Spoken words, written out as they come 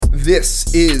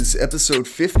This is episode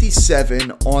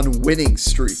 57 on winning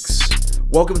streaks.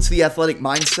 Welcome to the Athletic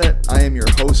Mindset. I am your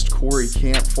host, Corey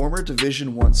Camp, former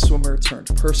Division I swimmer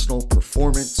turned personal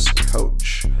performance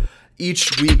coach.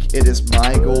 Each week, it is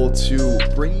my goal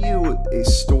to bring you a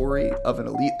story of an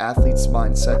elite athlete's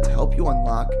mindset to help you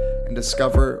unlock and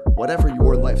discover whatever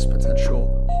your life's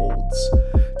potential holds.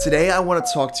 Today, I want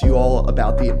to talk to you all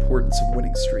about the importance of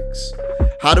winning streaks.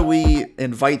 How do we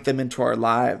invite them into our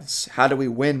lives? How do we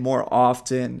win more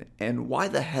often? And why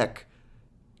the heck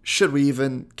should we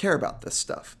even care about this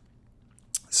stuff?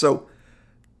 So,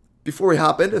 before we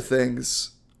hop into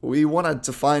things, we want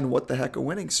to define what the heck a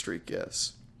winning streak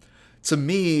is. To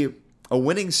me, a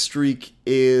winning streak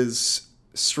is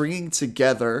stringing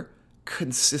together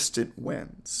consistent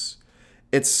wins.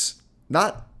 It's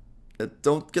not,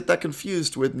 don't get that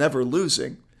confused with never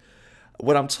losing.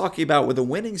 What I'm talking about with a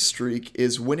winning streak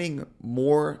is winning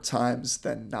more times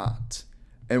than not.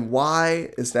 And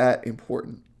why is that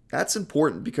important? That's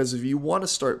important because if you want to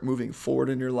start moving forward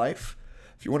in your life,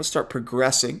 if you want to start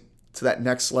progressing to that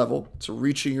next level, to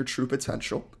reaching your true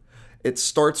potential, it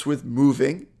starts with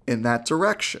moving in that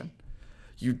direction.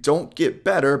 You don't get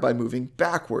better by moving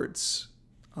backwards,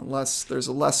 unless there's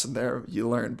a lesson there you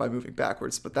learn by moving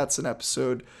backwards, but that's an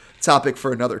episode topic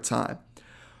for another time.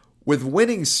 With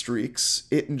winning streaks,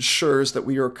 it ensures that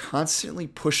we are constantly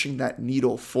pushing that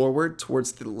needle forward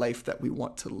towards the life that we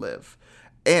want to live.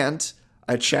 And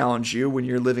I challenge you, when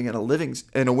you're living in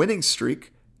a winning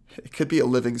streak, it could be a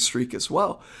living streak as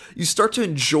well. You start to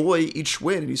enjoy each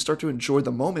win and you start to enjoy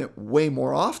the moment way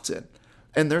more often.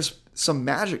 And there's some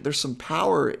magic, there's some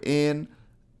power in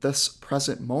this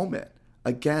present moment.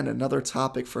 Again, another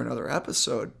topic for another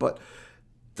episode, but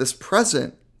this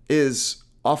present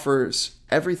offers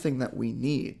everything that we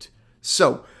need.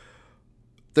 So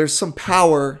there's some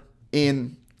power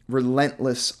in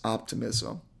relentless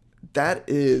optimism. That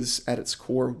is at its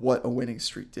core what a winning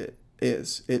streak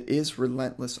is. It is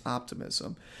relentless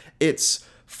optimism. It's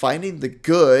finding the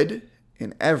good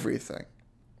in everything.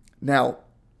 Now,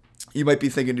 you might be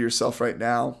thinking to yourself right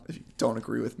now, if you don't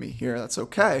agree with me here, that's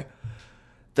okay,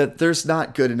 that there's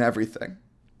not good in everything.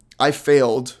 I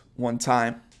failed one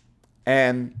time,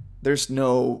 and there's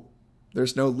no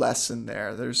lesson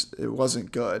there. It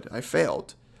wasn't good. I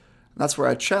failed. And that's where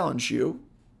I challenge you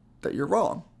that you're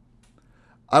wrong.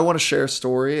 I want to share a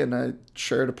story, and I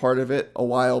shared a part of it a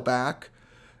while back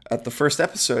at the first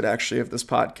episode, actually, of this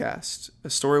podcast. A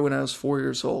story when I was 4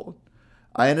 years old.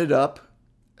 I ended up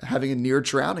having a near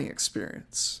drowning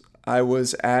experience. I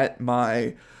was at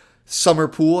my summer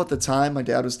pool at the time. My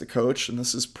dad was the coach, and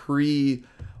this is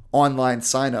pre-online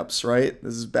signups, right?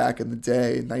 This is back in the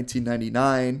day,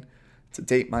 1999, to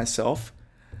date myself.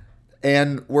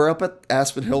 And we're up at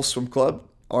Aspen Hill Swim Club.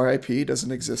 RIP,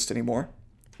 doesn't exist anymore.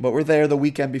 But we're there the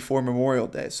weekend before Memorial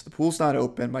Day, so the pool's not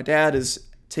open. My dad is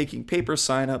taking paper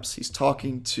signups. He's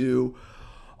talking to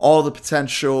all the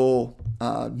potential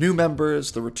new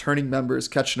members, the returning members,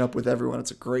 catching up with everyone.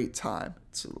 It's a great time.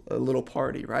 It's a little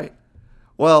party, right?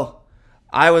 Well,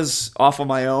 I was off on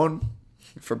my own,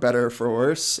 for better or for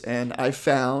worse, and I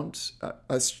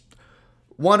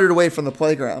wandered away from the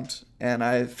playground, and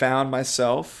I found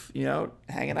myself,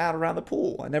 hanging out around the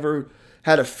pool. I never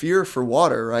had a fear for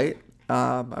water, right?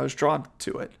 I was drawn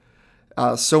to it.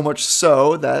 So much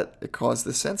so that it caused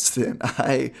this incident.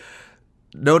 I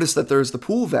noticed that there's the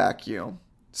pool vacuum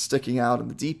sticking out in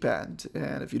the deep end.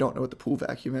 And if you don't know what the pool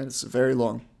vacuum is, it's a very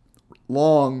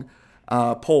long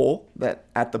pole that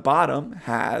at the bottom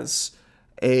has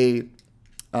a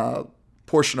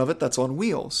portion of it that's on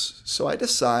wheels. So I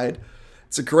decide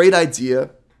it's a great idea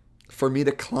for me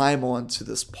to climb onto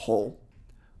this pole.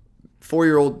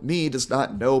 4-year-old me does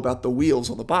not know about the wheels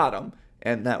on the bottom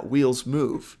and that wheels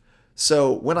move.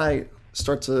 So when I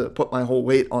start to put my whole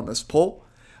weight on this pole,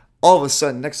 all of a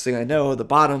sudden, next thing I know, the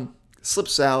bottom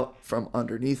slips out from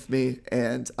underneath me,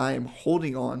 and I am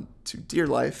holding on to dear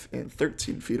life in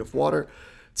 13 feet of water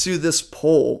to this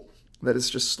pole that is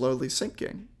just slowly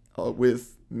sinking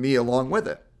with me along with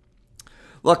it.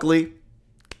 Luckily,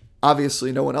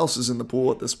 obviously, no one else is in the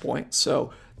pool at this point,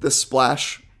 so this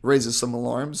splash raises some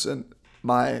alarms, and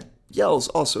my yells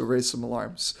also raise some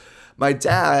alarms. My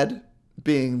dad,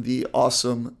 being the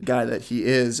awesome guy that he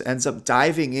is, ends up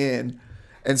diving in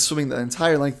and swimming the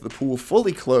entire length of the pool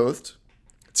fully clothed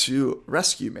to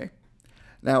rescue me.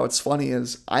 Now, what's funny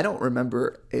is I don't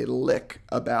remember a lick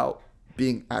about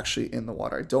being actually in the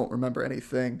water. I don't remember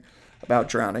anything about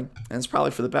drowning, and it's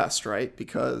probably for the best, right?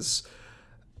 Because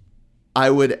I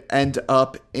would end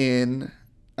up in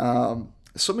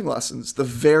swimming lessons the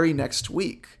very next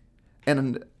week.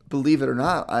 And believe it or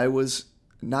not, I was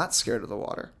not scared of the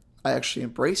water. I actually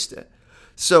embraced it.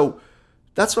 So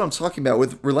that's what I'm talking about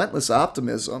with relentless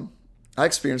optimism. I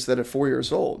experienced that at 4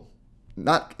 years old.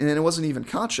 And it wasn't even a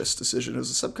conscious decision, it was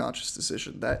a subconscious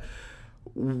decision that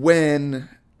when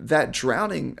that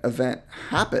drowning event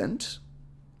happened,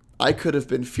 I could have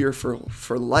been fearful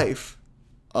for life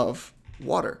of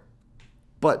water.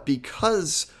 But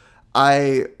because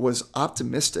I was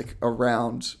optimistic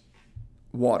around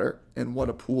water and what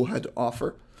a pool had to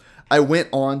offer, I went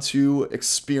on to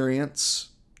experience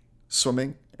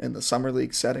swimming in the summer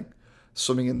league setting,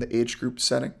 swimming in the age group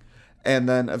setting, and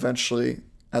then eventually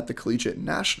at the collegiate and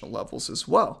national levels as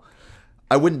well.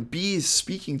 I wouldn't be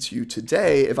speaking to you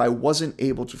today if I wasn't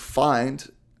able to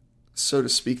find, so to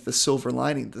speak, the silver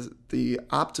lining, the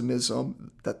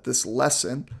optimism that this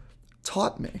lesson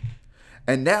taught me.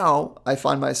 And now I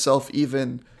find myself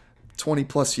even 20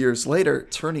 plus years later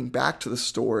turning back to the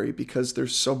story because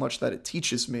there's so much that it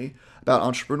teaches me about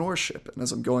entrepreneurship and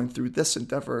as I'm going through this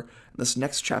endeavor in this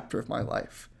next chapter of my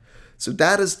life. So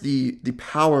that is the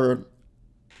power,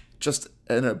 just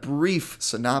in a brief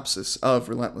synopsis of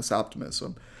relentless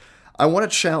optimism. I want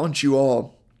to challenge you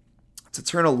all to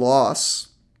turn a loss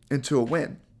into a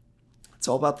win. It's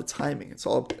all about the timing. It's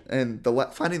all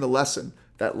finding the lesson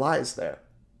that lies there.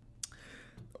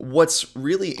 What's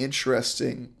really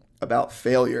interesting about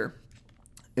failure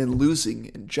and losing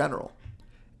in general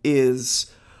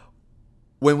is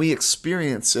when we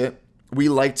experience it, we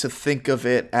like to think of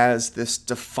it as this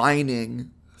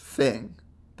defining thing,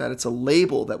 that it's a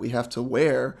label that we have to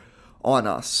wear on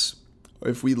us. Or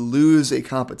if we lose a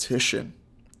competition,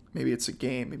 maybe it's a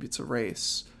game, maybe it's a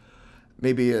race,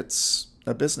 maybe it's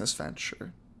a business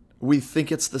venture, we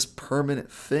think it's this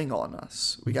permanent thing on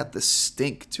us. We got this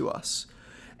stink to us.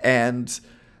 And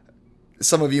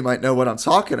some of you might know what I'm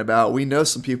talking about. We know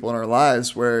some people in our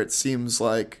lives where it seems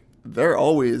like they're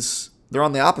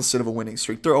on the opposite of a winning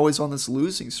streak. They're always on this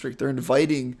losing streak. They're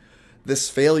inviting this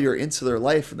failure into their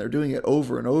life and they're doing it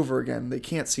over and over again. They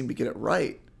can't seem to get it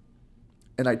right.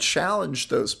 And I challenge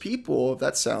those people, if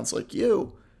that sounds like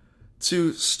you,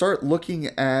 to start looking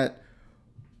at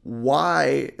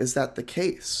why is that the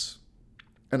case?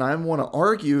 And I want to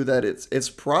argue that it's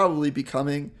probably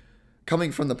coming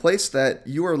from the place that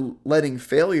you are letting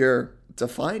failure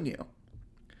define you.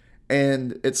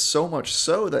 And it's so much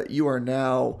so that you are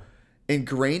now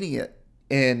ingraining it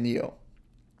in you.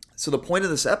 So the point of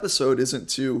this episode isn't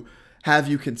to have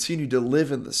you continue to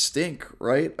live in the stink,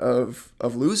 right, of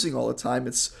losing all the time.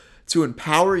 It's to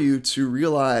empower you to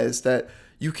realize that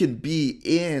you can be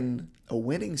in a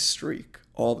winning streak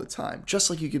all the time, just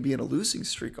like you can be in a losing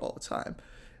streak all the time.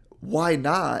 Why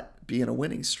not be in a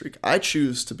winning streak? I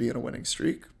choose to be in a winning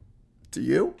streak. Do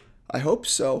you? I hope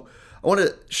so. I want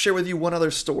to share with you one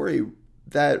other story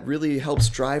that really helps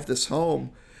drive this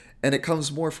home, and it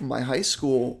comes more from my high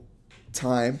school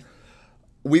time.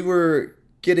 We were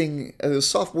getting a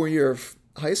sophomore year of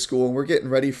high school, and we're getting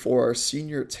ready for our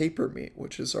senior taper meet,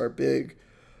 which is our big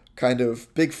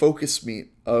focus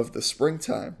meet of the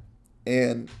springtime.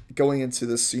 And going into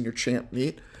this senior champ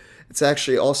meet, it's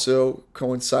actually also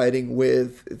coinciding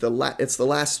with it's the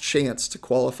last chance to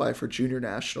qualify for junior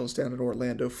nationals down in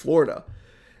Orlando, Florida.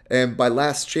 And by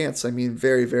last chance, I mean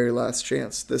very, very last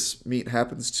chance. This meet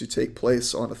happens to take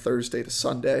place on a Thursday to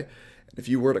Sunday. And if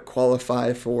you were to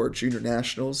qualify for junior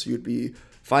nationals, you'd be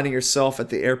finding yourself at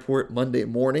the airport Monday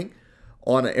morning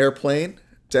on an airplane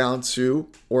down to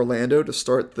Orlando to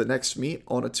start the next meet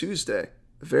on a Tuesday.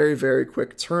 Very, very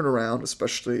quick turnaround,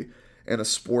 especially in a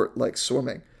sport like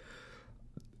swimming.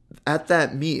 At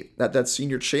that meet, at that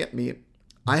senior champ meet,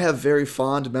 I have very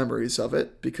fond memories of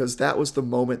it because that was the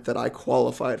moment that I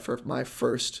qualified for my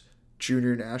first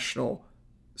junior national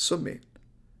swim meet.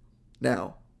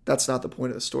 Now, that's not the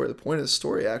point of the story. The point of the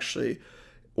story actually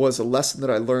was a lesson that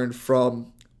I learned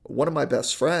from one of my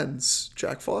best friends,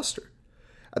 Jack Foster.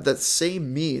 At that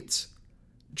same meet,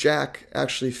 Jack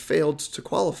actually failed to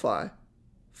qualify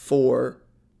for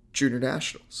junior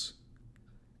nationals.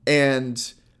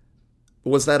 And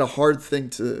was that a hard thing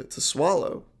to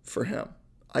swallow for him?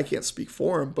 I can't speak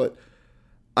for him, but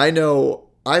I know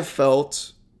I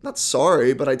felt, not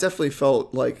sorry, but I definitely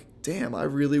felt like, damn,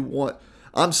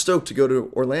 I'm stoked to go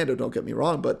to Orlando, don't get me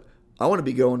wrong, but I want to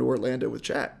be going to Orlando with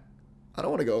Jack. I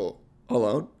don't want to go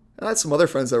alone. And I had some other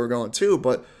friends that were going too,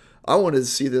 but I wanted to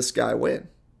see this guy win.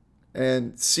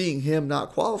 And seeing him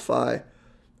not qualify,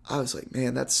 I was like,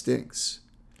 man, that stinks.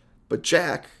 But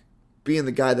Jack, being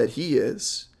the guy that he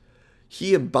is,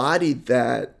 he embodied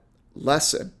that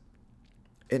lesson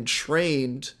and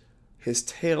trained his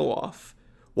tail off.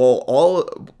 While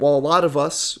a lot of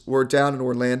us were down in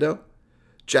Orlando,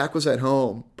 Jack was at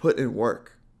home putting in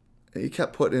work. And he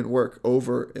kept putting in work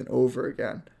over and over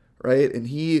again, right? And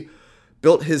he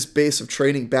built his base of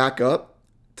training back up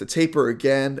to taper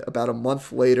again about a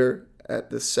month later at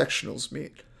the sectionals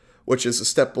meet, which is a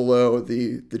step below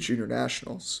the junior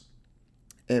nationals.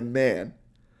 And man,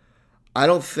 I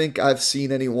don't think I've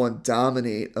seen anyone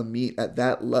dominate a meet at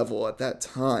that level at that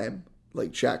time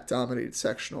like Jack dominated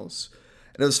sectionals.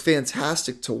 And it was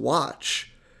fantastic to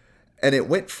watch. And it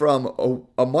went from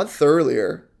a month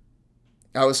earlier,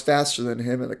 I was faster than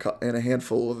him in a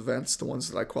handful of events, the ones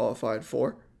that I qualified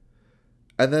for.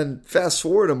 And then fast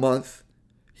forward a month,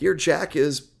 here Jack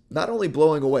is not only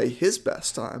blowing away his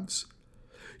best times,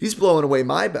 he's blowing away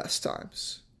my best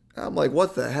times. And I'm like,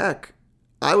 what the heck?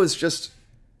 I was just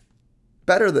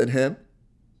better than him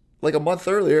like a month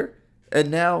earlier, and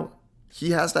now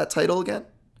he has that title again.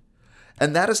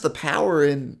 And that is the power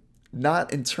in not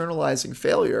internalizing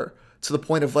failure to the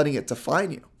point of letting it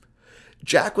define you.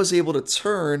 Jack was able to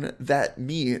turn that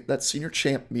meet, that senior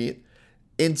champ meet,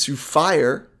 into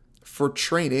fire for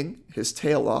training his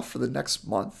tail off for the next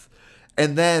month,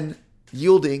 and then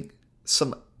yielding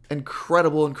some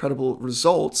incredible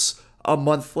results a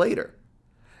month later.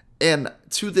 And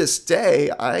to this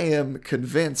day, I am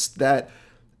convinced that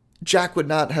Jack would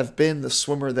not have been the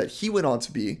swimmer that he went on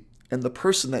to be and the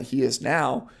person that he is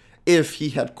now if he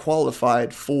had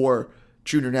qualified for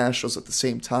junior nationals at the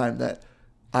same time that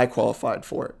I qualified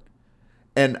for it.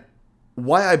 And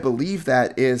why I believe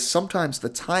that is sometimes the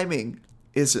timing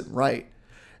isn't right.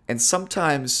 And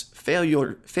sometimes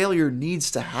failure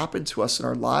needs to happen to us in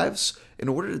our lives in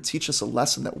order to teach us a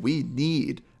lesson that we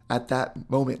need at that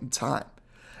moment in time.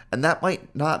 And that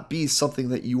might not be something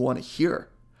that you want to hear,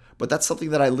 but that's something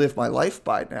that I live my life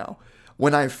by now.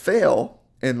 When I fail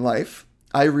in life,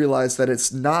 I realize that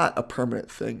it's not a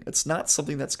permanent thing. It's not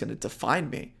something that's going to define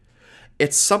me.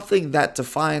 It's something that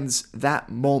defines that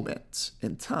moment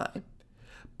in time.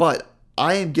 But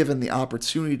I am given the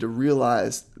opportunity to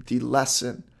realize the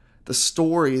lesson, the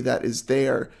story that is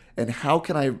there, and how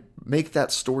can I make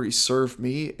that story serve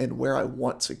me and where I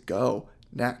want to go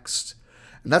next.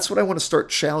 And that's what I want to start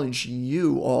challenging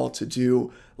you all to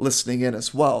do listening in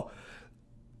as well.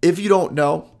 If you don't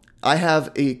know, I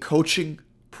have a coaching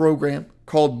program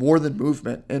called More Than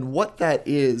Movement. And what that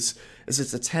is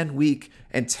it's a 10-week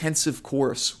intensive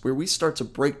course where we start to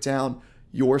break down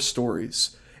your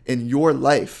stories in your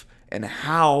life and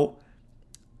how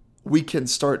we can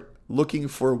start looking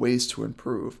for ways to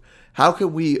improve. How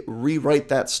can we rewrite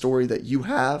that story that you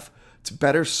have to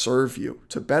better serve you,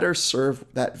 to better serve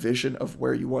that vision of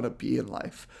where you want to be in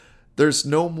life? There's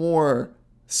no more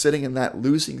sitting in that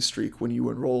losing streak when you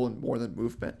enroll in More Than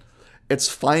Movement. It's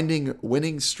finding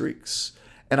winning streaks.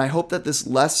 And I hope that this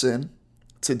lesson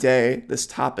today, this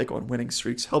topic on winning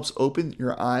streaks, helps open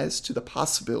your eyes to the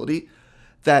possibility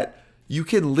that you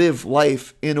can live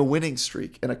life in a winning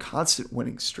streak, in a constant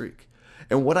winning streak.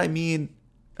 And what I mean,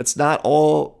 it's not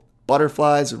all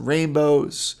butterflies and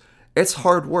rainbows. It's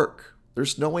hard work.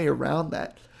 There's no way around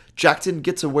that. Jack didn't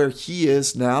get to where he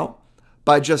is now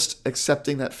by just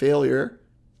accepting that failure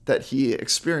that he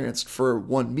experienced for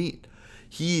one meet.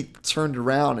 He turned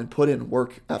around and put in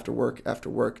work after work after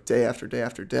work, day after day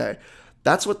after day.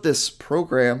 That's what this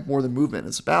program, More Than Movement,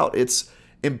 is about. It's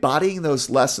embodying those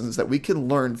lessons that we can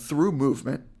learn through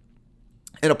movement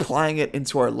and applying it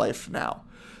into our life now.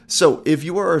 So if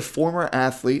you are a former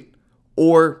athlete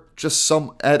or just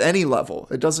some at any level,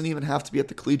 it doesn't even have to be at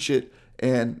the collegiate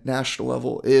and national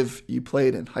level. If you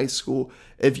played in high school,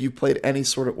 if you played any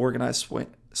sort of organized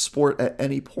sport at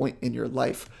any point in your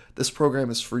life, this program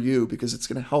is for you because it's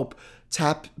going to help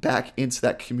tap back into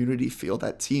that community feel,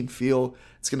 that team feel.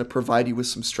 It's going to provide you with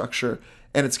some structure,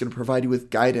 and it's going to provide you with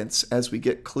guidance as we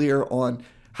get clear on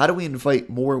how do we invite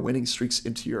more winning streaks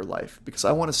into your life, because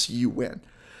I want to see you win.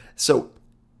 So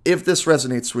if this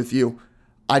resonates with you,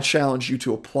 I challenge you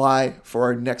to apply for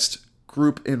our next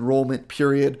group enrollment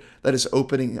period that is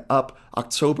opening up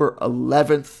October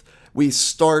 11th. We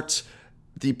start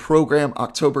the program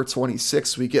October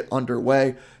 26th. We get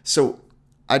underway. So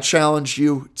I challenge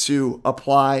you to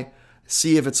apply,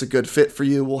 see if it's a good fit for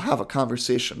you. We'll have a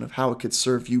conversation of how it could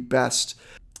serve you best.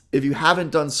 If you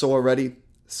haven't done so already,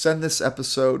 send this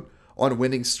episode on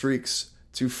winning streaks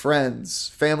to friends,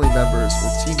 family members,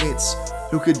 or teammates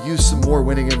who could use some more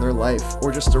winning in their life,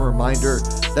 or just a reminder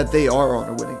that they are on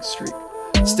a winning streak.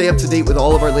 Stay up to date with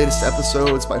all of our latest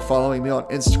episodes by following me on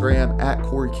Instagram at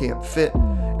CoreyCampFit.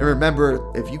 And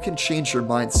remember, if you can change your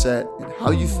mindset and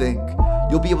how you think,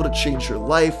 you'll be able to change your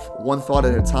life one thought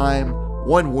at a time,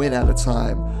 one win at a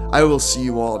time. I will see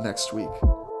you all next week.